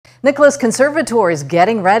Nicholas Conservatory is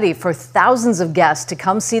getting ready for thousands of guests to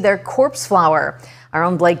come see their corpse flower. Our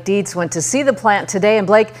own Blake Dietz went to see the plant today, and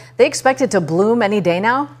Blake, they expect it to bloom any day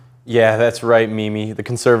now? Yeah, that's right, Mimi. The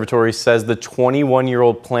conservatory says the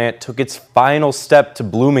 21-year-old plant took its final step to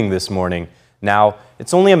blooming this morning. Now,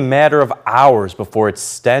 it's only a matter of hours before its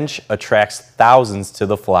stench attracts thousands to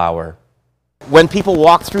the flower. When people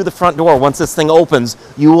walk through the front door, once this thing opens,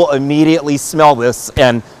 you will immediately smell this,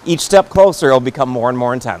 and each step closer, it'll become more and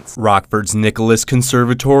more intense. Rockford's Nicholas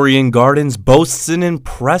Conservatory and Gardens boasts an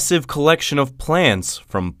impressive collection of plants,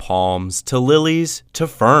 from palms to lilies to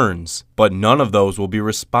ferns. But none of those will be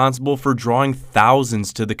responsible for drawing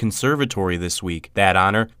thousands to the conservatory this week. That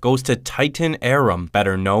honor goes to Titan arum,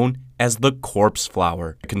 better known as the corpse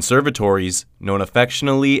flower. The conservatory's, known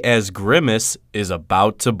affectionately as Grimace, is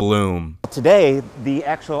about to bloom. Today, the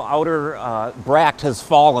actual outer bract has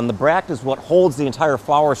fallen. The bract is what holds the entire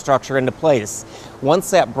flower structure into place. Once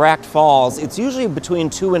that bract falls, it's usually between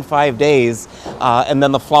 2 and 5 days, and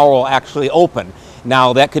then the flower will actually open.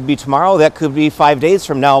 Now, that could be tomorrow, that could be 5 days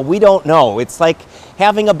from now. We don't know. It's like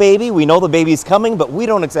having a baby. We know the baby's coming, but we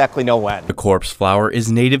don't exactly know when. The corpse flower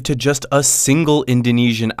is native to just a single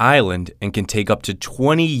Indonesian island and can take up to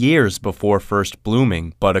 20 years before first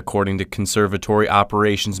blooming. But according to conservatory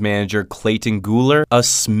operations manager Clayton Guler, a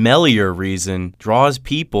smellier reason draws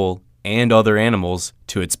people and other animals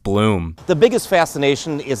to its bloom. The biggest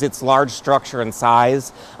fascination is its large structure and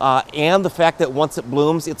size, and the fact that once it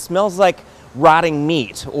blooms, it smells like rotting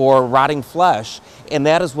meat or rotting flesh, and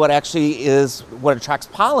that is what actually is what attracts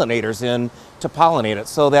pollinators in to pollinate it.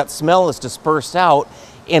 So that smell is dispersed out,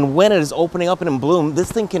 and when it is opening up and in bloom,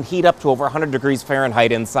 this thing can heat up to over 100 degrees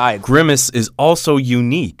Fahrenheit inside. Grimace is also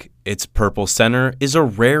unique. Its purple center is a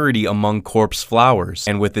rarity among corpse flowers,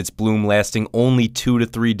 and with its bloom lasting only 2 to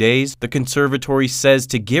 3 days, the conservatory says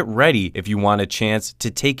to get ready if you want a chance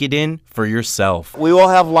to take it in for yourself. We will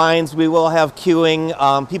have lines, we will have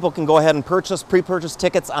queuing. People can go ahead and pre-purchase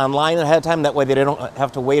tickets online ahead of time. That way they don't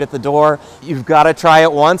have to wait at the door. You've got to try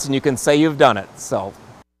it once and you can say you've done it. So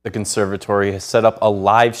the conservatory has set up a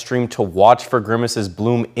live stream to watch for Grimace's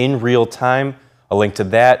bloom in real time. A link to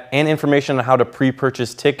that and information on how to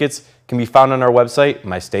pre-purchase tickets can be found on our website,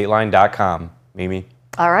 mystateline.com. Mimi?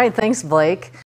 All right, thanks, Blake.